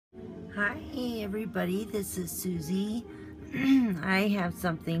Hi everybody, this is Susie. I have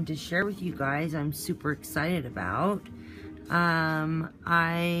something to share with you guys I'm super excited about.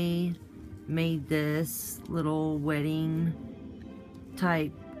 I made this little wedding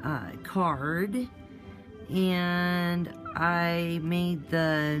type card, and I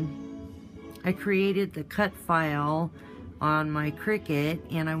created the cut file on my Cricut,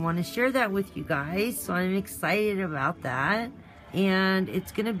 and I want to share that with you guys, so I'm excited about that. And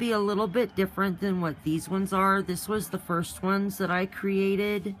it's going to be a little bit different than what these ones are. This was the first ones that I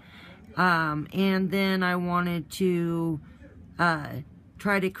created, and then I wanted to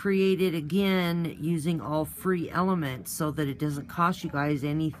try to create it again using all free elements so that it doesn't cost you guys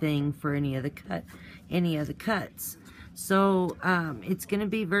anything for any of the cuts. So it's going to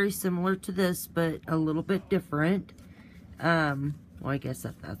be very similar to this, but a little bit different. Well, I guess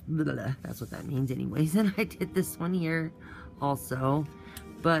that's what that means anyways. And I did this one here also,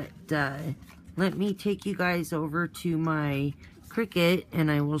 but let me take you guys over to my Cricut and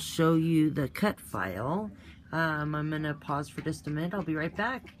I will show you the cut file. I'm gonna pause for just a minute. I'll be right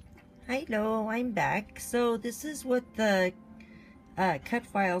back. Hello, I'm back. So this is what the cut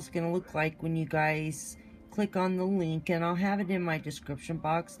file is gonna look like when you guys click on the link, and I'll have it in my description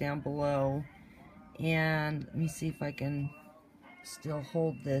box down below. And let me see if I can still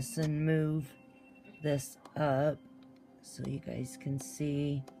hold this and move this up so you guys can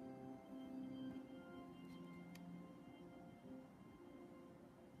see.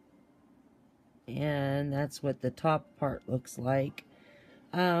 And that's what the top part looks like.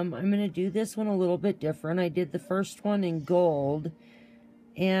 I'm going to do this one a little bit different. I did the first one in gold.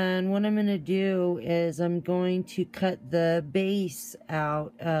 And what I'm going to do is I'm going to cut the base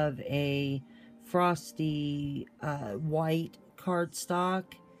out of a frosty white cardstock,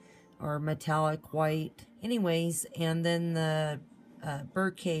 or metallic white. Anyways, and then the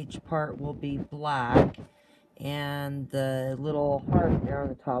birdcage part will be black, and the little heart there on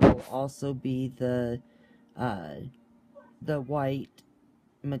the top will also be the white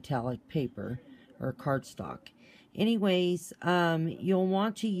metallic paper or cardstock. Anyways, you'll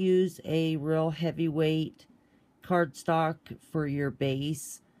want to use a real heavyweight cardstock for your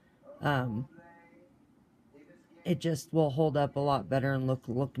base. It just will hold up a lot better and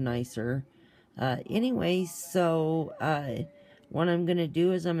look nicer. Anyways, so what I'm going to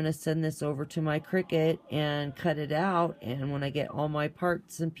do is I'm going to send this over to my Cricut and cut it out, and when I get all my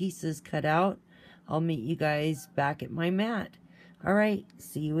parts and pieces cut out, I'll meet you guys back at my mat. Alright,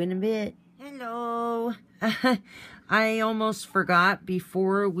 see you in a bit. Hello! I almost forgot,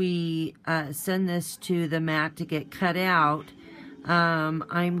 before we send this to the mat to get cut out,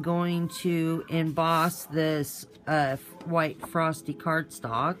 I'm going to emboss this white frosty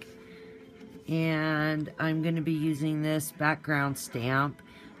cardstock, and I'm going to be using this background stamp.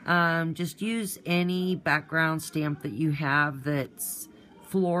 Just use any background stamp that you have that's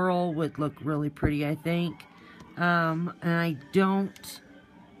floral, would look really pretty, I think. And I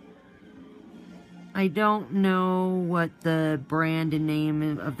don't know what the brand and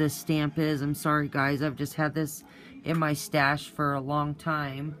name of this stamp is. I'm sorry guys, I've just had this in my stash for a long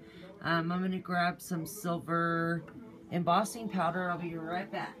time. I'm going to grab some silver embossing powder. I'll be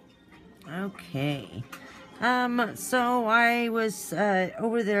right back. Okay. So I was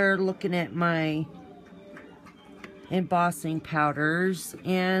over there looking at my embossing powders,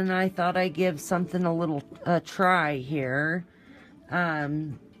 and I thought I'd give something a little try here.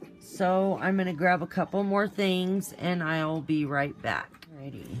 So I'm going to grab a couple more things and I'll be right back.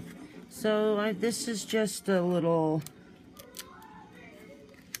 Alrighty. So this is just a little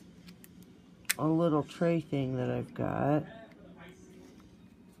tray thing that I've got.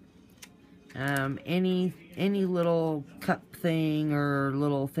 Any little cup thing or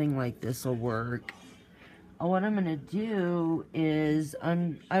little thing like this will work. What I'm going to do is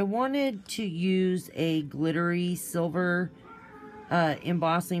I wanted to use a glittery silver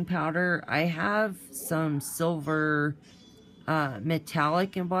embossing powder. I have some silver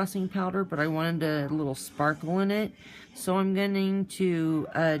metallic embossing powder, but I wanted a little sparkle in it, so I'm going to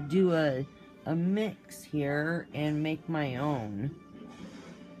do a mix here and make my own.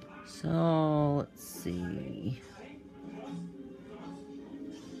 So let's see.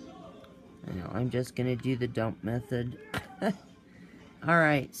 I'm just going to do the dump method.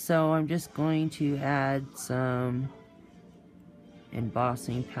 Alright, so I'm just going to add some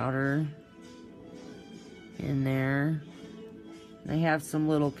embossing powder in there. I have some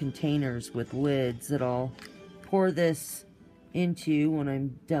little containers with lids that I'll pour this into when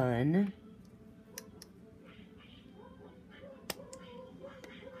I'm done.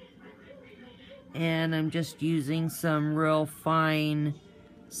 And I'm just using some real fine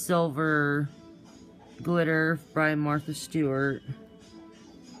silver glitter by Martha Stewart.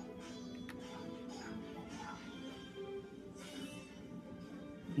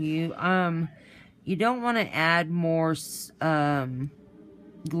 You don't want to add more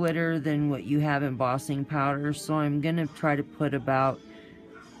glitter than what you have embossing powder, so I'm gonna try to put about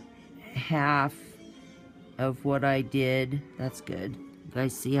half of what I did. That's good. You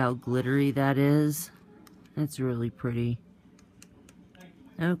guys see how glittery that is? That's really pretty.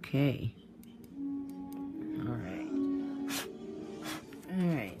 Okay.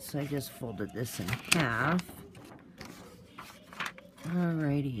 Alright, so I just folded this in half.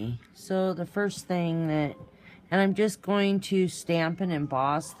 Alrighty, so the first thing that, and I'm just going to stamp and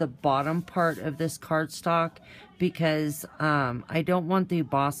emboss the bottom part of this cardstock because I don't want the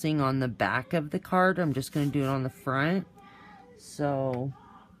embossing on the back of the card. I'm just going to do it on the front. So,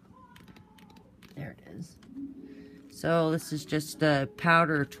 there it is. So this is just a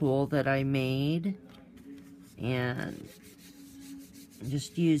powder tool that I made, and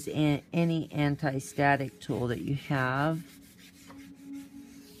just use any anti-static tool that you have.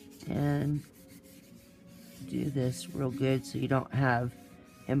 And do this real good so you don't have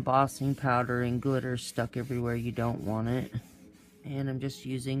embossing powder and glitter stuck everywhere you don't want it. And I'm just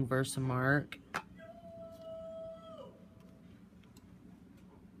using Versamark.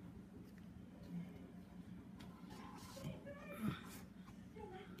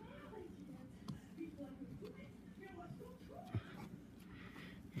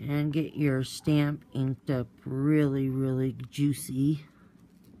 And get your stamp inked up really, really juicy.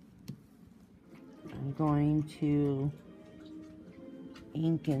 I'm going to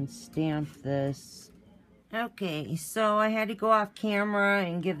ink and stamp this. Okay, so I had to go off camera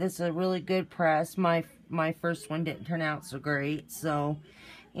and give this a really good press. My first one didn't turn out so great. So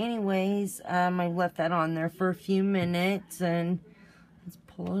anyways, I left that on there for a few minutes, and let's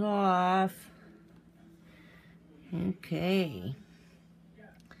pull it off. Okay.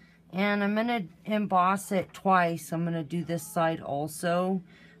 And I'm going to emboss it twice. I'm going to do this side also.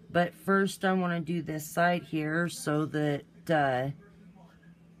 But first I want to do this side here so that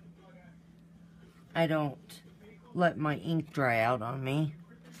I don't let my ink dry out on me.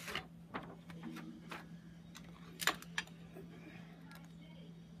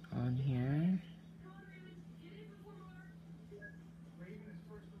 On here.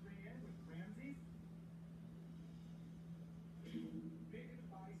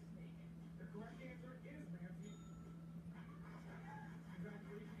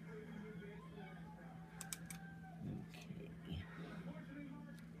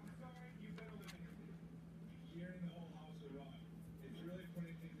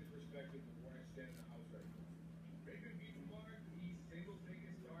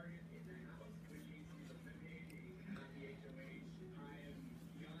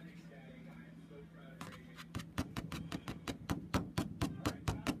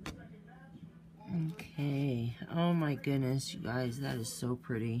 Okay, oh my goodness, you guys, that is so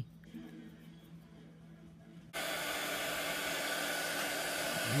pretty.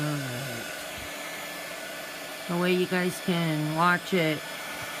 Alright. The way you guys can watch it.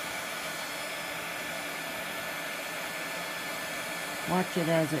 Watch it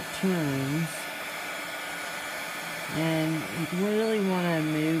as it turns. And you really want to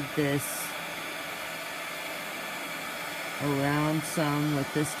move this around some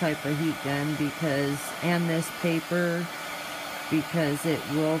with this type of heat gun and this paper, because it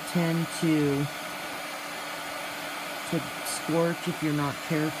will tend to scorch if you're not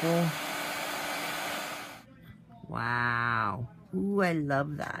careful. Wow. Ooh, I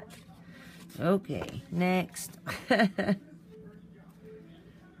love that. Okay, next.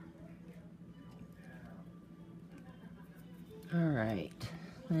 Alright,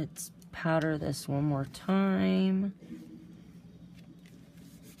 let's powder this one more time.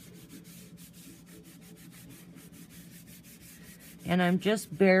 And I'm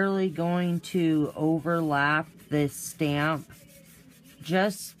just barely going to overlap this stamp,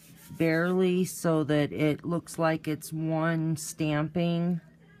 just barely, so that it looks like it's one stamping.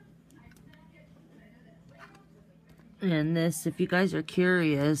 And this, if you guys are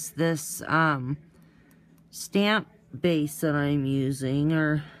curious, this stamp base that I'm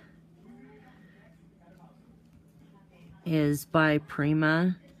using is by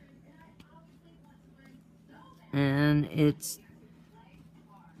Prima, and it's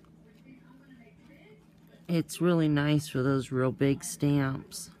really nice for those real big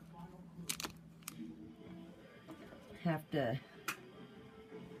stamps. Have to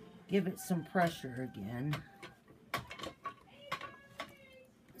give it some pressure again.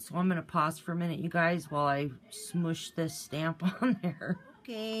 So I'm going to pause for a minute, you guys, while I smush this stamp on there.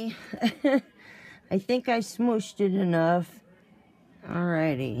 Okay, I think I smooshed it enough.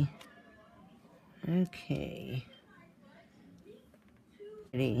 Alrighty. Okay.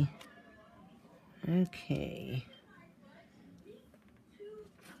 Ready. Okay.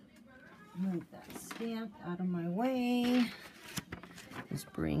 Move that stamp out of my way. Let's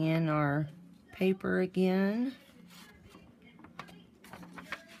bring in our paper again.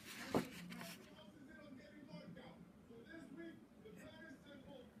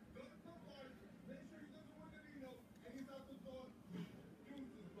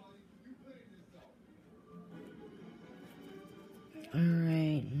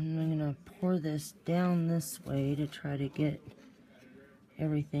 Alright, I'm gonna pour this down this way to try to get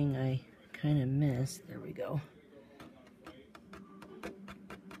everything I kind of missed. There we go.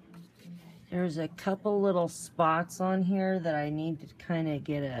 There's a couple little spots on here that I need to kind of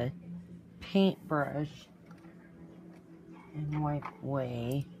get a paintbrush and wipe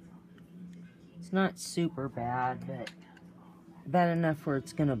away. It's not super bad, but bad enough where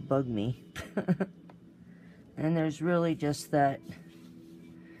it's gonna bug me. And there's really just the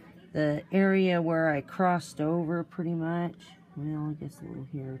area where I crossed over pretty much. Well, I guess a little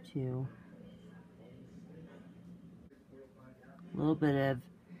here too. A little bit of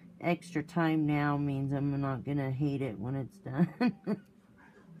extra time now means I'm not gonna hate it when it's done.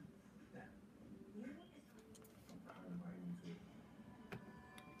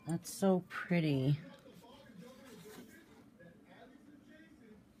 That's so pretty.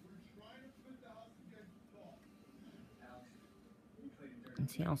 And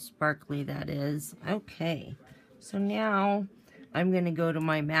see how sparkly that is. Okay, so now I'm gonna go to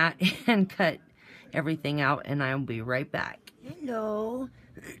my mat and cut everything out, and I'll be right back. Hello.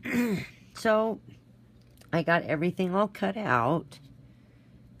 So I got everything all cut out.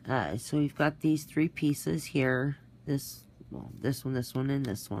 So we've got these three pieces here. This one, and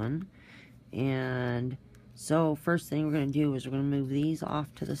this one. And so first thing we're going to do is we're going to move these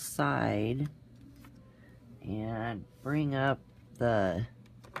off to the side and bring up the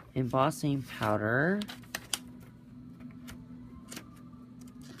embossing powder.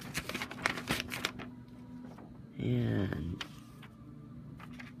 And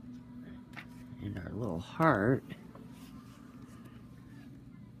our little heart.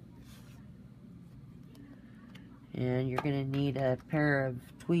 And you're going to need a pair of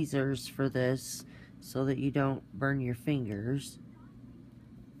tweezers for this so that you don't burn your fingers.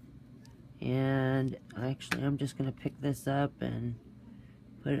 And actually I'm just going to pick this up and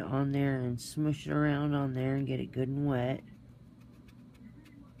put it on there and smush it around on there and get it good and wet.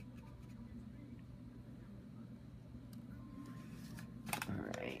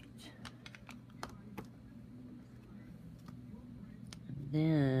 Alright.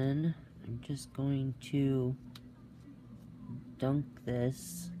 Then I'm just going to dunk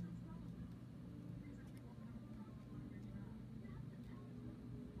this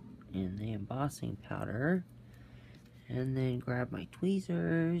in the embossing powder, and then grab my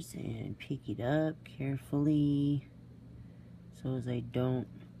tweezers and pick it up carefully so as I don't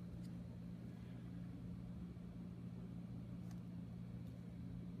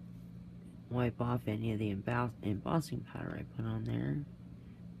wipe off any of the embossing powder I put on there.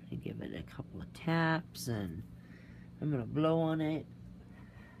 I give it a couple of taps and I'm going to blow on it.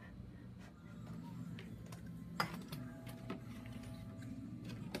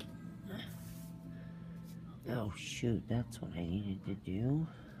 Oh shoot, that's what I needed to do.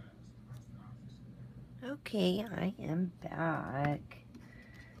 Okay, I am back.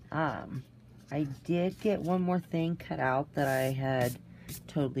 I did get one more thing cut out that I had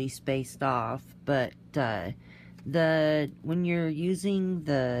totally spaced off, but when you're using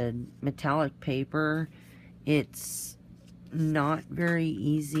the metallic paper, it's not very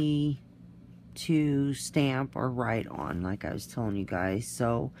easy to stamp or write on, like I was telling you guys.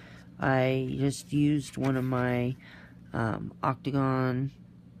 So I just used one of my octagon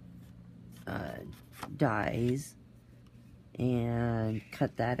dies and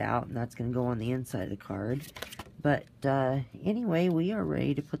cut that out, and that's going to go on the inside of the card. But anyway, we are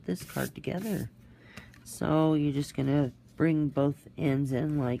ready to put this card together. So you're just going to bring both ends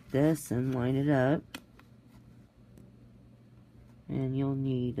in like this and line it up. And you'll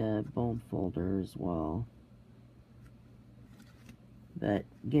need a bone folder as well. But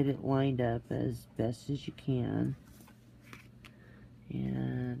get it lined up as best as you can.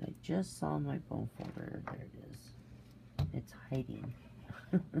 And I just saw my bone folder. There it is. It's hiding.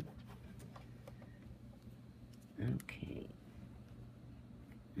 Okay.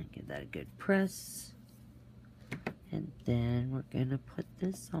 Give that a good press. And then we're going to put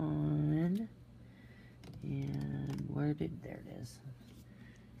this on. And there it is.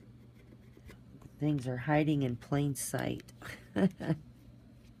 things are hiding in plain sight.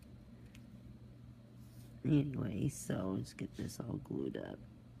 Anyway, so let's get this all glued up.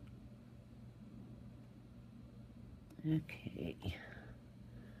 Okay.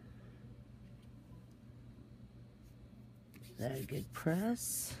 Is that a good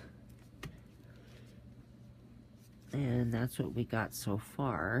press? And that's what we got so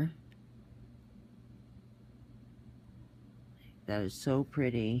far. That is so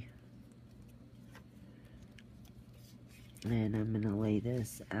pretty. And I'm going to lay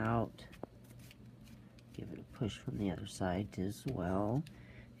this out. Give it a push from the other side as well.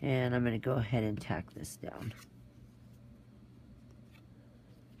 And I'm going to go ahead and tack this down.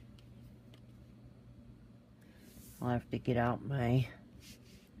 I'll have to get out my...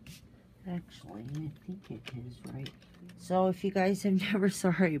 Actually, I think it is right. So if you guys have never...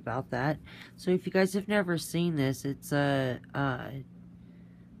 Sorry about that. So if you guys have never seen this, it's a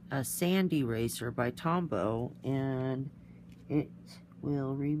sand eraser by Tombow. And it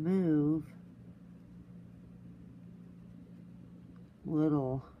will remove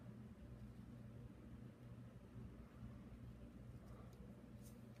little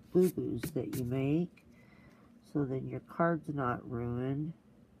boo-boos that you make, so then your card's not ruined.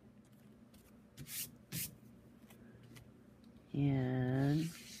 And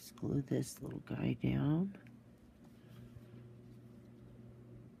let's glue this little guy down.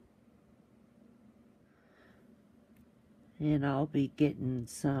 And I'll be getting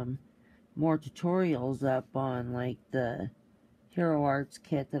some more tutorials up on like the Hero Arts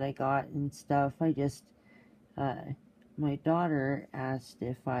kit that I got and stuff. I just, my daughter asked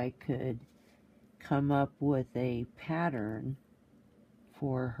if I could come up with a pattern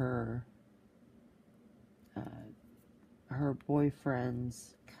for her her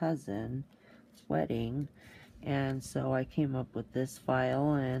boyfriend's cousin's wedding, and so I came up with this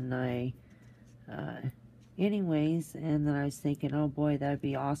file, and I anyways, and then I was thinking, oh boy, that'd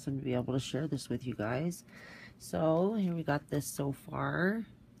be awesome to be able to share this with you guys. So here we got this so far.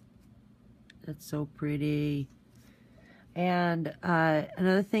 That's so pretty. And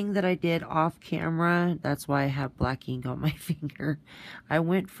another thing that I did off camera, that's why I have black ink on my finger. I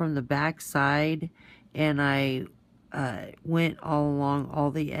went from the back side and I went all along all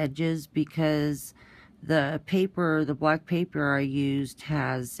the edges, because the paper, the black paper I used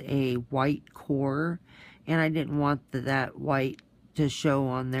has a white core, and I didn't want that white to show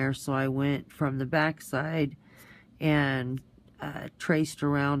on there, so I went from the back side and traced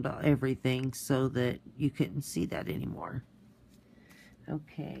around everything so that you couldn't see that anymore.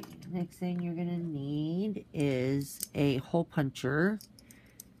 Okay, next thing you're going to need is a hole puncher,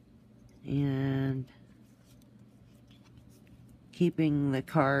 and keeping the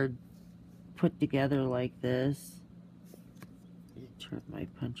card put together like this. Turn my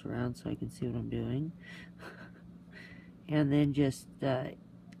punch around so I can see what I'm doing. And then just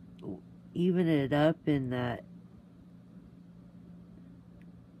even it up in that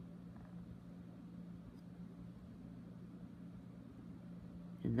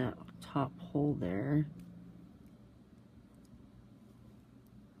top hole there.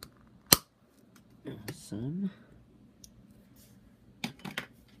 Awesome.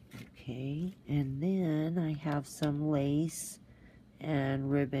 Okay, and then I have some lace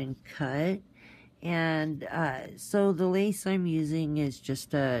and ribbon cut, and so the lace I'm using is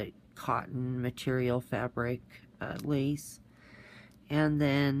just a cotton material fabric lace, and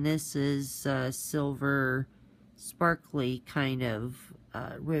then this is silver sparkly kind of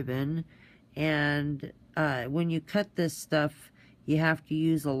ribbon. And when you cut this stuff, you have to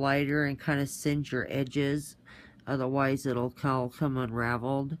use a lighter and kind of singe your edges, otherwise it'll come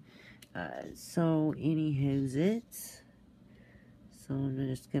unraveled. So anywho's it. So I'm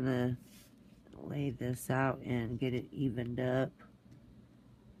just gonna lay this out and get it evened up.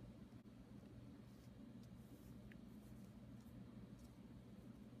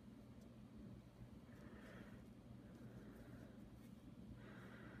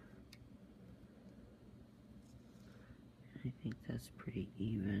 I think that's pretty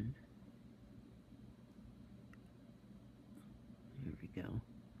even. There we go.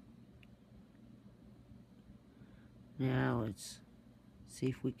 Now let's see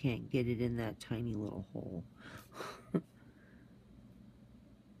if we can't get it in that tiny little hole.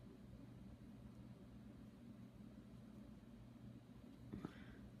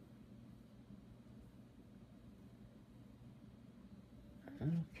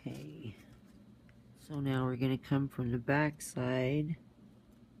 Okay. So now we're going to come from the back side,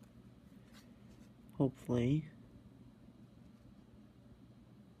 hopefully.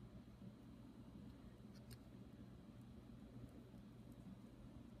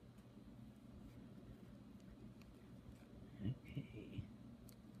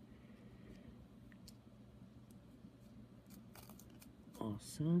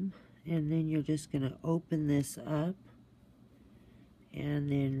 Awesome. And then you're just going to open this up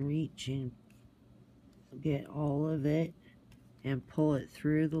and then reach and get all of it and pull it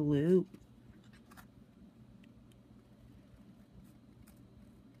through the loop.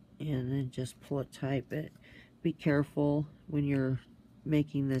 And then just pull it tight, but be careful when you're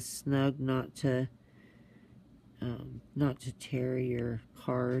making this snug not to tear your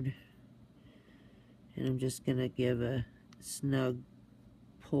card. And I'm just gonna give a snug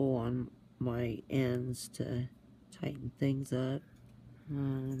pull on my ends to tighten things up.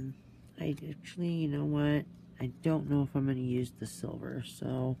 I actually, you know what? I don't know if I'm gonna use the silver,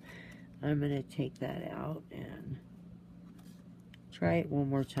 so I'm gonna take that out and try it one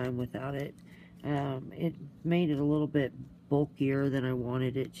more time without it. It made it a little bit bulkier than I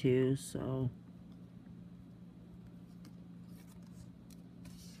wanted it to, so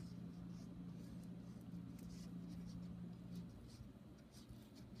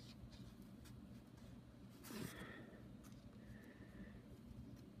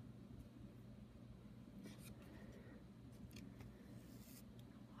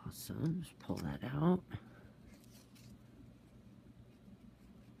awesome. Just pull that out.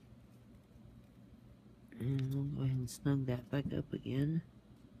 And we'll go ahead and snug that back up again.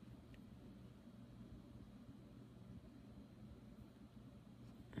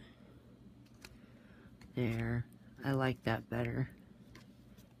 There. I like that better.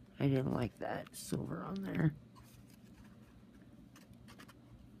 I didn't like that silver on there.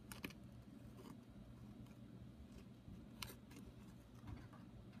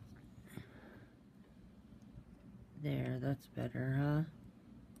 There, that's better,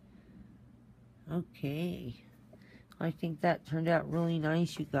 huh? Okay. I think that turned out really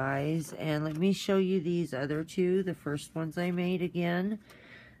nice, you guys. And let me show you these other two, the first ones I made again.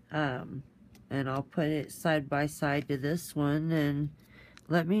 And I'll put it side by side to this one, and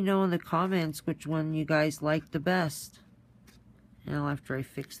let me know in the comments which one you guys like the best. Now after I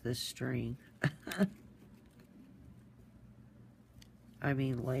fix this string. I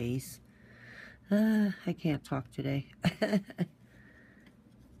mean lace. I can't talk today.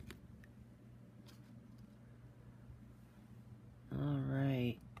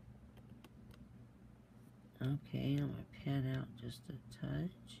 Alright. Okay, I'm going to pan out just a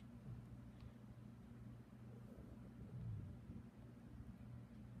touch.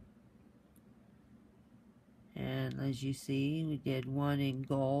 And as you see, we did one in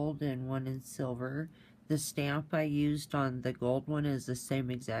gold and one in silver. The stamp I used on the gold one is the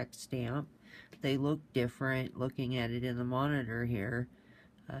same exact stamp. They look different looking at it in the monitor here,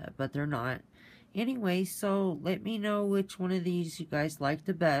 but they're not. Anyway, so let me know which one of these you guys like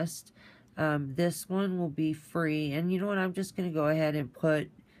the best. This one will be free, and you know what, I'm just going to go ahead and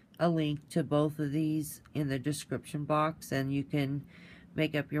put a link to both of these in the description box, and you can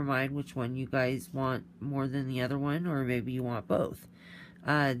make up your mind which one you guys want more than the other one, or maybe you want both.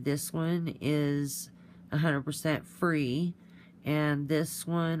 This one is 100% free, and this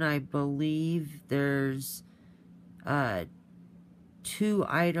one, I believe there's 2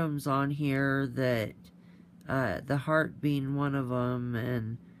 items on here that the heart being one of them,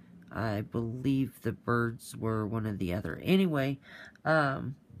 and I believe the birds were one of the other. Anyway,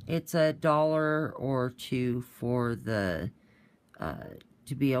 it's $1 or $2 for the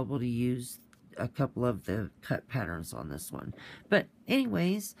to be able to use a couple of the cut patterns on this one. But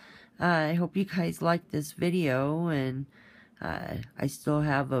anyways, I hope you guys liked this video, and I still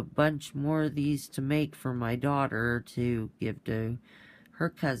have a bunch more of these to make for my daughter to give to her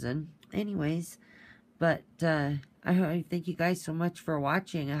cousin. Anyways, but I thank you guys so much for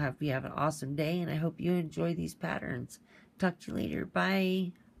watching. I hope you have an awesome day, and I hope you enjoy these patterns. Talk to you later.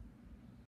 Bye.